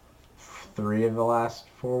 3 of the last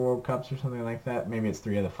 4 World Cups or something like that. Maybe it's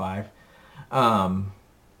 3 of the 5.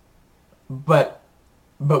 But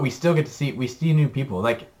we still get to see new people.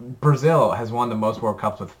 Like Brazil has won the most World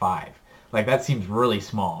Cups with 5. Like that seems really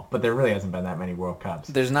small, but there really hasn't been that many World Cups.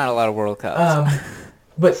 There's not a lot of World Cups.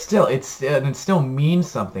 But still, it still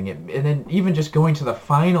means something. And then even just going to the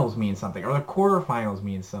finals means something, or the quarterfinals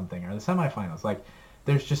means something, or the semifinals. Like,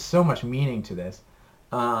 there's just so much meaning to this.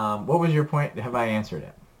 What was your point? Have I answered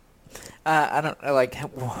it? I don't like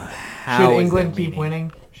Should how is there England keep meaning?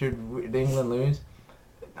 winning? Should England lose?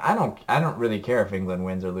 I don't really care if England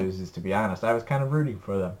wins or loses. To be honest, I was kind of rooting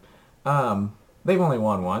for them. They've only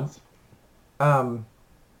won once. Um,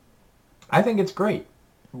 I think it's great.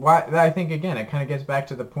 Why? I think again, it kind of gets back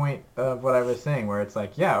to the point of what I was saying, where it's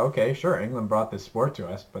like, yeah, okay, sure, England brought this sport to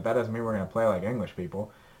us, but that doesn't mean we're going to play like English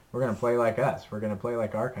people. We're going to play like us. We're going to play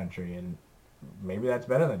like our country, and maybe that's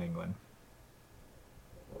better than England.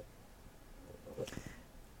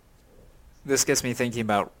 This gets me thinking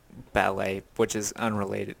about ballet, which is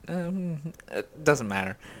unrelated. It doesn't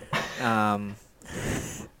matter. Um,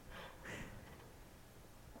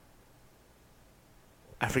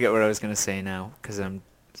 I forget what I was gonna say now because I'm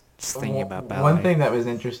just thinking about One ballet. thing that was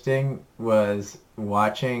interesting was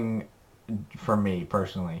watching, for me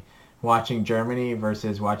personally, watching Germany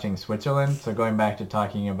versus watching Switzerland. So going back to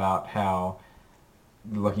talking about how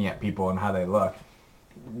looking at people and how they look,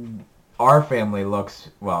 our family looks,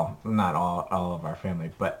 well, not all of our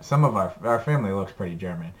family, but some of our family looks pretty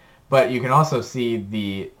German. But you can also see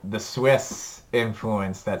the Swiss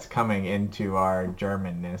influence that's coming into our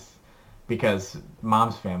Germanness because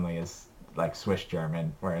mom's family is like Swiss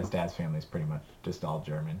German, whereas dad's family is pretty much just all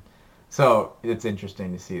German. So it's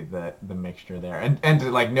interesting to see the mixture there and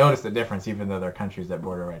to like notice the difference even though they're countries that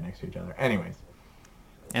border right next to each other. Anyways,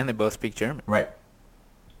 And they both speak German. right.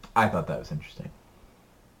 I thought that was interesting.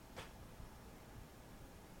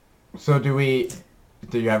 So do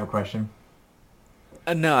you have a question?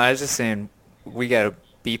 No, I was just saying we gotta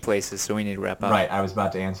be places, so we need to wrap up. Right, I was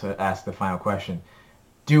about to ask the final question.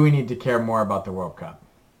 Do we need to care more about the World Cup?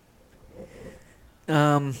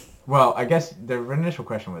 Um, Well, I guess the initial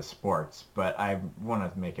question was sports, but I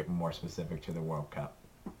want to make it more specific to the World Cup.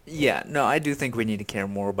 yeah, no, I do think we need to care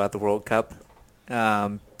more about the World Cup,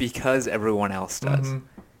 because everyone else does.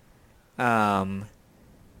 Mm-hmm. Um,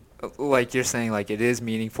 like you're saying, like it is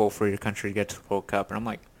meaningful for your country to get to the World Cup, and I'm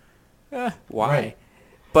like, why? Right.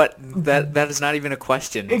 But that is not even a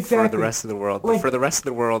question for the Exactly. rest of the world. Like, For the rest of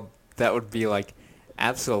the world, that would be like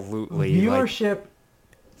absolutely like viewership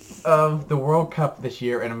of the World Cup this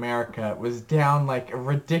year in America was down like a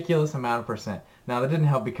ridiculous amount of percent. Now that didn't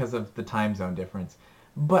help because of the time zone difference,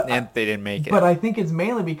 and they didn't make it. but I think it's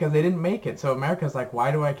mainly because they didn't make it. So America's like,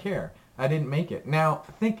 why do I care? I didn't make it. Now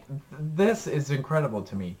think this is incredible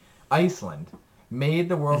to me. Iceland made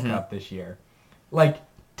the World Cup this year. Like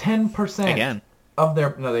 10% Again. of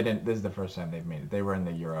their no, they didn't. This is the first time they've made it. They were in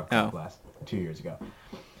the Euro Cup Oh. last 2 years ago.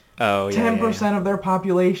 Oh yeah. 10% of their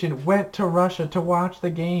population went to Russia to watch the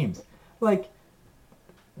games. Like,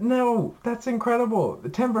 no, that's incredible. The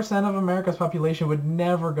 10% of America's population would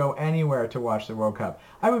never go anywhere to watch the World Cup.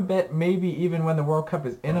 I would bet maybe even when the World Cup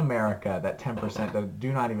is in America, that 10%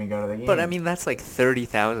 do not even go to the game. But I mean, that's like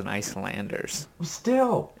 30,000 Icelanders.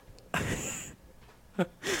 Still.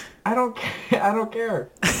 I don't care. I don't care.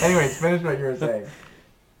 Anyways, finish what you were saying.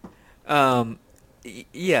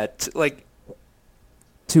 Yeah, like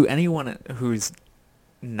to anyone who's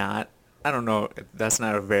not, I don't know, that's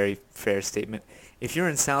not a very fair statement. If you're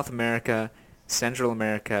in South America, Central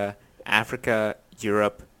America, Africa,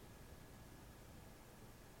 Europe,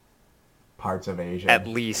 Parts of Asia. at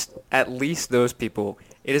least those people,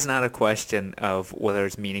 it is not a question of whether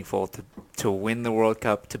it's meaningful to win the World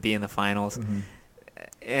Cup, to be in the finals. Mhm.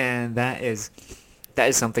 And that is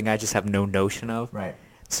something I just have no notion of. Right.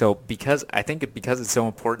 So because it's so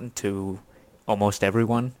important to almost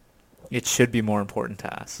everyone, it should be more important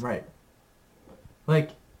to us. Right.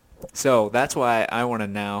 Like, So that's why I want to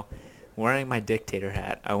now, wearing my dictator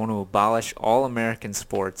hat, I want to abolish all American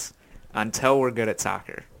sports until we're good at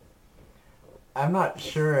soccer. I'm not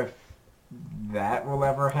sure if that will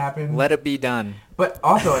ever happen. Let it be done. But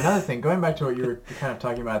also another thing, going back to what you were kind of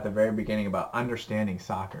talking about at the very beginning about understanding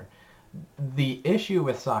soccer. The issue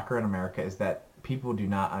with soccer in America is that people do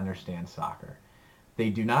not understand soccer. They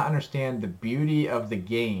do not understand the beauty of the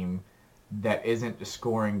game that isn't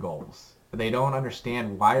scoring goals. They don't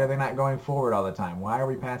understand why are they not going forward all the time? Why are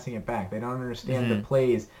we passing it back? They don't understand the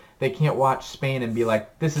plays. They can't watch Spain and be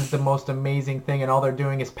like, this is the most amazing thing and all they're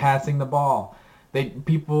doing is passing the ball.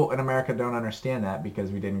 People in America don't understand that because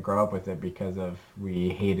we didn't grow up with it because we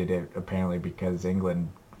hated it apparently because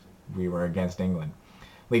we were against England.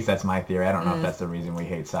 At least that's my theory. I don't know if that's the reason we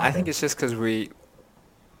hate soccer. I think it's just because we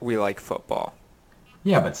like football.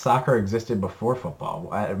 Yeah, but soccer existed before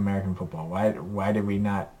football, American football. Why did we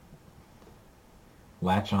not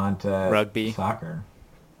latch on to Rugby. soccer?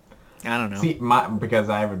 I don't know. See, because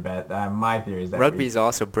I would bet my theory is that Rugby's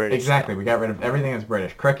also British. exactly. We got rid of everything that's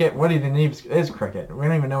British. Cricket. What even is cricket? We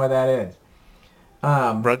don't even know what that is.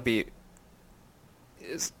 Rugby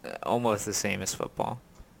is almost the same as football.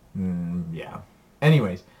 Yeah.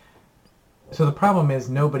 Anyways, so the problem is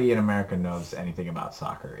nobody in America knows anything about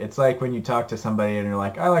soccer. It's like when you talk to somebody and you're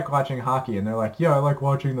like, I like watching hockey, and they're like, yeah, I like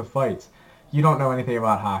watching the fights. You don't know anything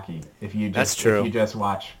about hockey That's if you true. just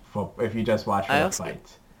watch if you just watch for I the also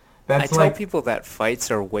fights. I That's tell like people that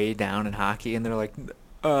fights are way down in hockey, and they're like,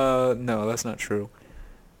 no, that's not true.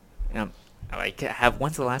 And I'm like,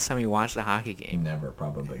 when's the last time you watched a hockey game? never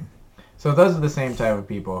probably. So those are the same type of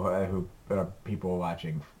people who are people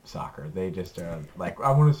watching soccer. They just are like,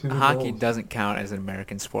 I want to see the Hockey goals. doesn't count as an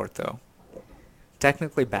American sport, though.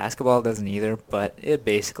 Technically, basketball doesn't either, but it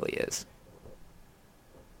basically is.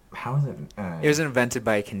 How is it? It was invented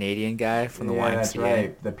by a Canadian guy from the Yeah, that's YMCA.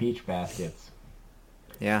 right. The peach baskets.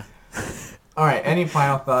 Yeah. All right. Any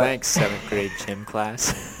final thoughts? Thanks, seventh grade gym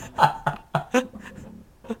class.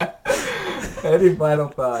 Any final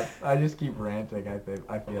thoughts? I just keep ranting.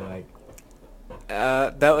 I feel like.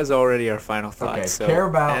 That was already our final thought. Okay. So Care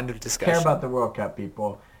about end of discussion. care about the World Cup,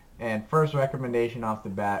 people. And first recommendation off the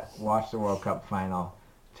bat: watch the World Cup final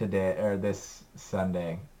today or this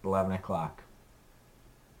Sunday, 11 o'clock.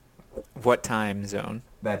 What time zone?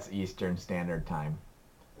 That's Eastern Standard Time.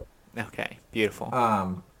 Okay, beautiful.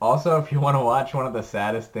 Also, if you want to watch one of the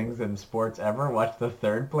saddest things in sports ever, watch the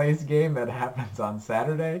third place game that happens on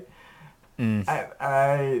Saturday. Mm.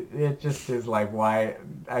 It just is like why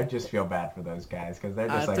I just feel bad for those guys because they're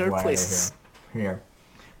just like Third why place. they're here.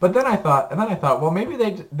 But then I thought, well, maybe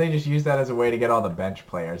they just use that as a way to get all the bench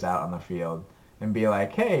players out on the field and be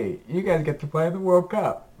like, hey, you guys get to play in the World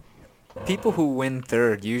Cup. People who win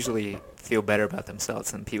third usually feel better about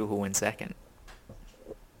themselves than people who win second.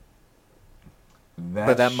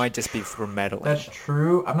 But that might just be for medaling. That's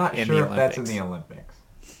true. I'm not in sure the if that's in Olympics. the Olympics.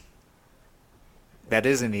 That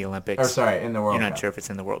is in the Olympics. Or sorry, in the World You're Cup. not sure if it's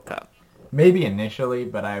in the World Cup. Maybe initially,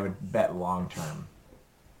 but I would bet long term.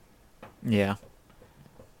 Yeah.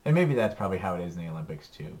 And maybe that's probably how it is in the Olympics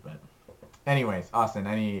too. But anyways, Austin,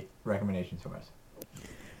 any recommendations for us?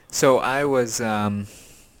 So I was, I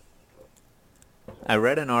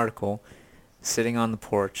read an article sitting on the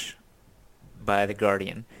porch by The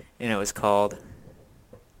Guardian, and it was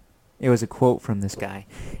a quote from this guy,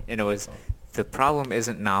 and it was, the problem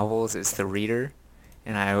isn't novels, it's the reader.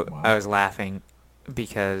 And I was laughing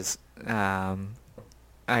because I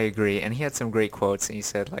agree. And he had some great quotes, and he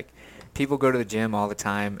said, like, people go to the gym all the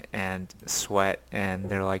time and sweat, and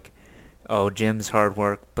they're like, oh, gym's hard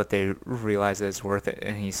work, but they realize that it's worth it.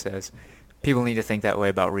 And he says, people need to think that way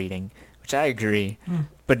about reading, which I agree,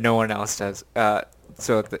 but no one else does.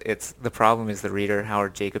 So it's the problem is the reader.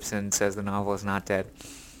 Howard Jacobson says the novel is not dead.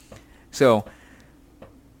 So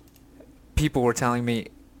people were telling me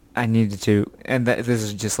I needed to, and this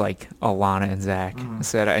is just like Alana and Zach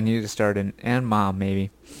said, I needed to start and Mom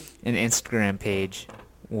maybe, an Instagram page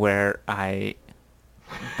where I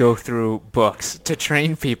go through books to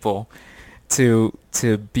train people to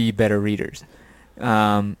be better readers. So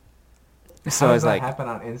How I does was that like, happen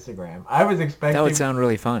on Instagram? I was expecting that would sound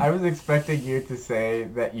really fun. I was expecting you to say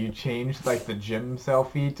that you changed like the gym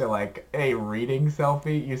selfie to like a reading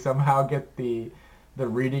selfie. You somehow get the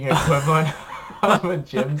reading equivalent of a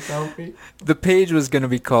gym selfie. The page was going to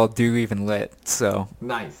be called Do You Even Lit, so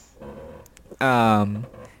Nice.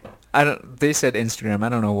 they said Instagram, I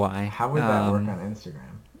don't know why. How would that work on Instagram?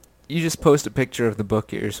 You just post a picture of the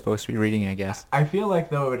book you're supposed to be reading, I guess. I feel like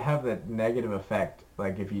though it would have that negative effect,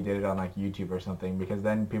 like if you did it on like YouTube or something, because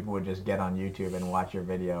then people would just get on YouTube and watch your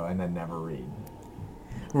video and then never read.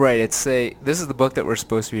 Right, it's say, this is the book that we're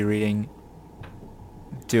supposed to be reading,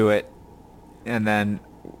 do it, and then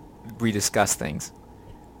we discuss things.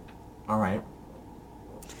 All right.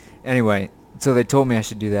 Anyway, so they told me I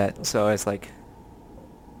should do that, so I was like,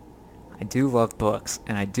 I do love books,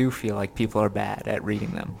 and I do feel like people are bad at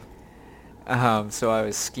reading them. So I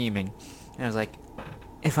was scheming, and I was like,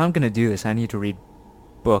 if I'm going to do this, I need to read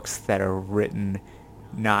books that are written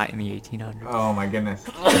not in the 1800s. Oh my goodness.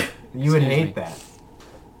 You would Excuse hate me. that.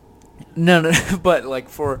 No, but like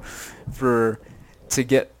to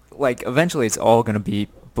get, like, eventually it's all going to be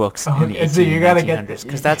books in the Okay, so you gotta get 1900s,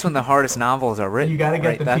 because that's when the hardest novels are written. You gotta get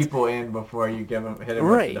right? the That's- people in before you hit them with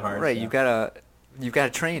Right, the hard right. stuff. You gotta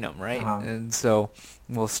train them, right? Uh-huh. And so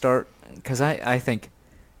we'll start, because I think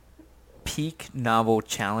peak novel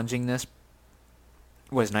challengingness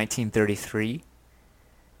was 1933,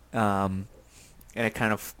 and it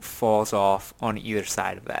kind of falls off on either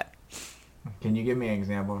side of that. Can you give me an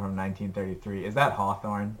example from 1933? Is that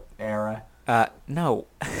Hawthorne era? No.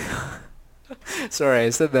 Sorry, I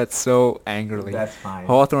said that so angrily. That's fine.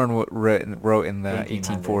 Hawthorne wrote in the 1800s.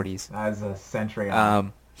 1840s. That was a century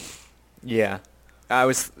on. Yeah, I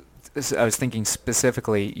was I was thinking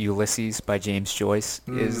specifically Ulysses by James Joyce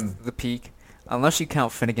is the peak, unless you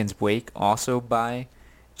count Finnegan's Wake, also by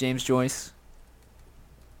James Joyce.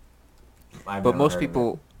 I've But never most heard of it.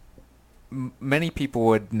 people, many people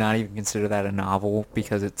would not even consider that a novel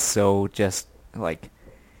because it's so just like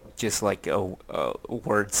a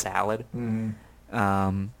word salad. Mm-hmm.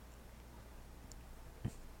 Um,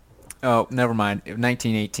 oh, never mind.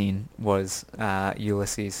 1918 was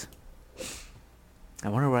Ulysses. I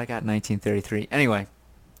wonder where I got 1933. Anyway,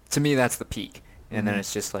 to me that's the peak, and then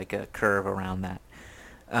it's just like a curve around that.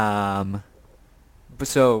 But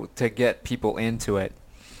so to get people into it,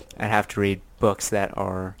 I'd have to read books that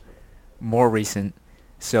are more recent.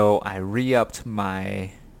 So I re-upped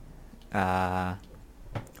my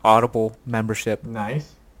Audible membership.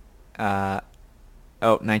 Nice.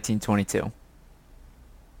 1922.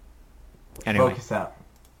 Anyway, Focus up.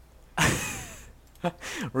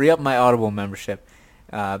 re-up my Audible membership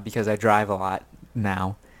because I drive a lot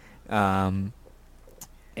now. And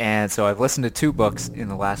so I've listened to 2 books in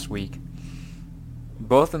the last week.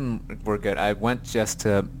 Both of them were good. I went just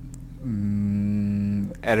to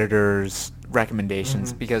editors'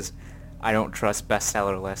 recommendations because I don't trust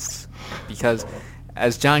bestseller lists. Because,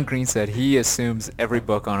 as John Green said, he assumes every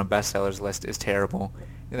book on a bestsellers list is terrible.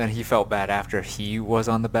 And then he felt bad after he was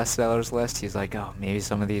on the bestsellers list. He's like, oh, maybe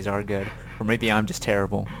some of these are good. Or maybe I'm just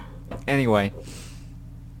terrible. Anyway,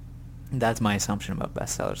 that's my assumption about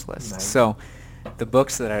bestsellers lists. Nice. So the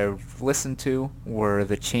books that I listened to were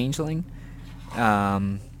The Changeling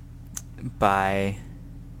by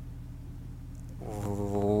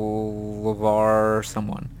LeVar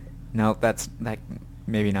someone. No, that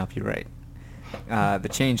maybe not be right. The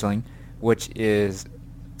Changeling, which is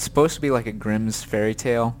supposed to be like a Grimm's fairy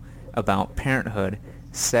tale about parenthood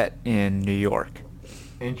set in New York.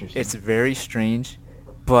 Interesting. It's very strange,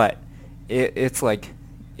 but it is like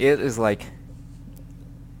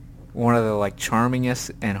one of the like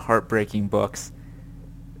charmingest and heartbreaking books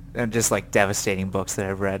and just like devastating books that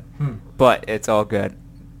I've read. But it's all good.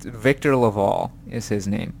 Victor Laval is his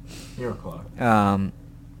name. You were close.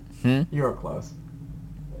 You were close.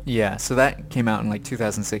 Yeah, so that came out in like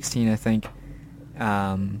 2016, I think.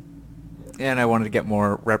 And I wanted to get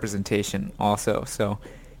more representation also. So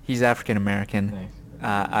he's African American. Nice.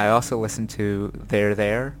 I also listened to There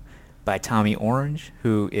There by Tommy Orange,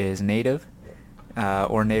 who is Native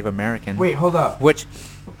or Native American. Wait, hold up. Which,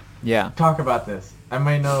 yeah. Talk about this. I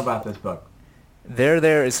might know about this book. There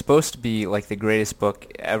There is supposed to be like the greatest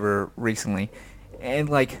book ever recently. And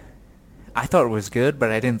like, I thought it was good, but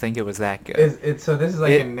I didn't think it was that good. So this is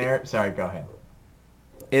like a narrative. Sorry, go ahead.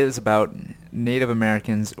 It is about Native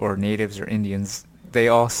Americans or natives or Indians. They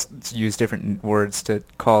all use different words to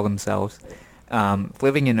call themselves.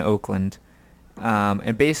 Living in Oakland.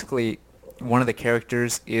 And basically, one of the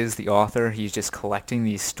characters is the author. He's just collecting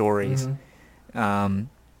these stories.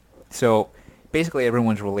 So basically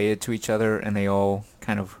everyone's related to each other, and they all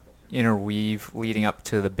kind of interweave leading up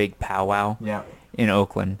to the big powwow in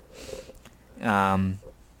Oakland. And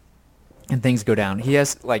things go down. He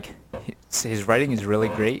has, like, his writing is really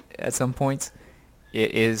great at some points.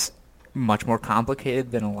 It is much more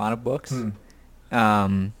complicated than a lot of books.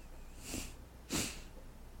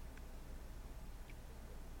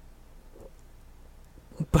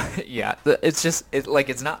 But yeah, it's just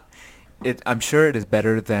it's not. I'm sure it is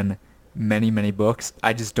better than many books.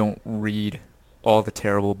 I just don't read all the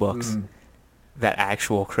terrible books that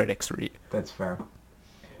actual critics read. That's fair.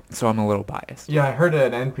 So I'm a little biased. Yeah, I heard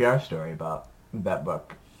an NPR story about that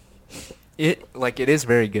book. It is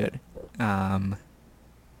very good.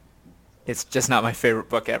 It's just not my favorite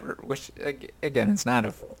book ever. Which again, it's not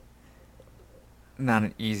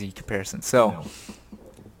an easy comparison. So. No.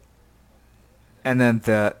 And then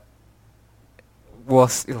we'll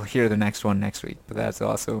hear the next one next week, but that's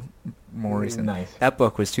also more recent. Nice. That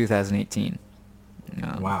book was 2018.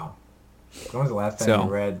 Wow. When was the last time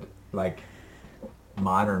you read, like,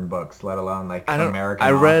 modern books, let alone, like, American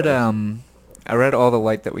authors? I read All the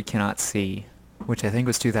Light That We Cannot See, which I think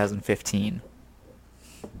was 2015.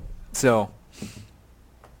 So.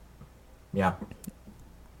 Yeah.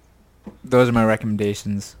 Those are my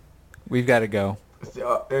recommendations. We've got to go.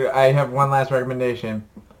 So, I have one last recommendation.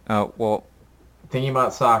 Oh, well. Thinking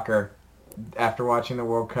about soccer, after watching the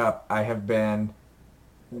World Cup, I have been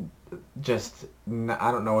just,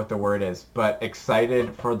 I don't know what the word is, but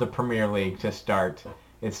excited for the Premier League to start.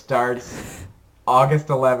 It starts August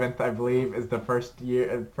 11th, I believe, is the first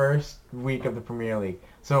week of the Premier League.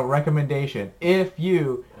 So recommendation, if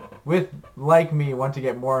you, like me, want to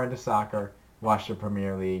get more into soccer, watch the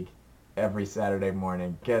Premier League every Saturday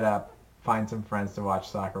morning. Get up. Find some friends to watch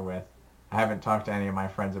soccer with. I haven't talked to any of my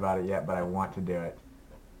friends about it yet, but I want to do it.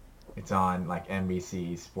 It's on like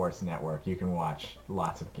NBC Sports Network. You can watch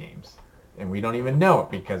lots of games. And we don't even know it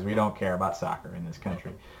because we don't care about soccer in this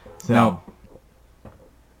country. So No.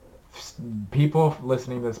 people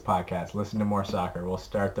listening to this podcast, listen to more soccer. We'll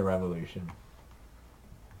start the revolution.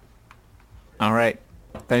 All right.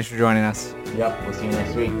 Thanks for joining us. Yep, we'll see you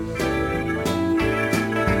next week.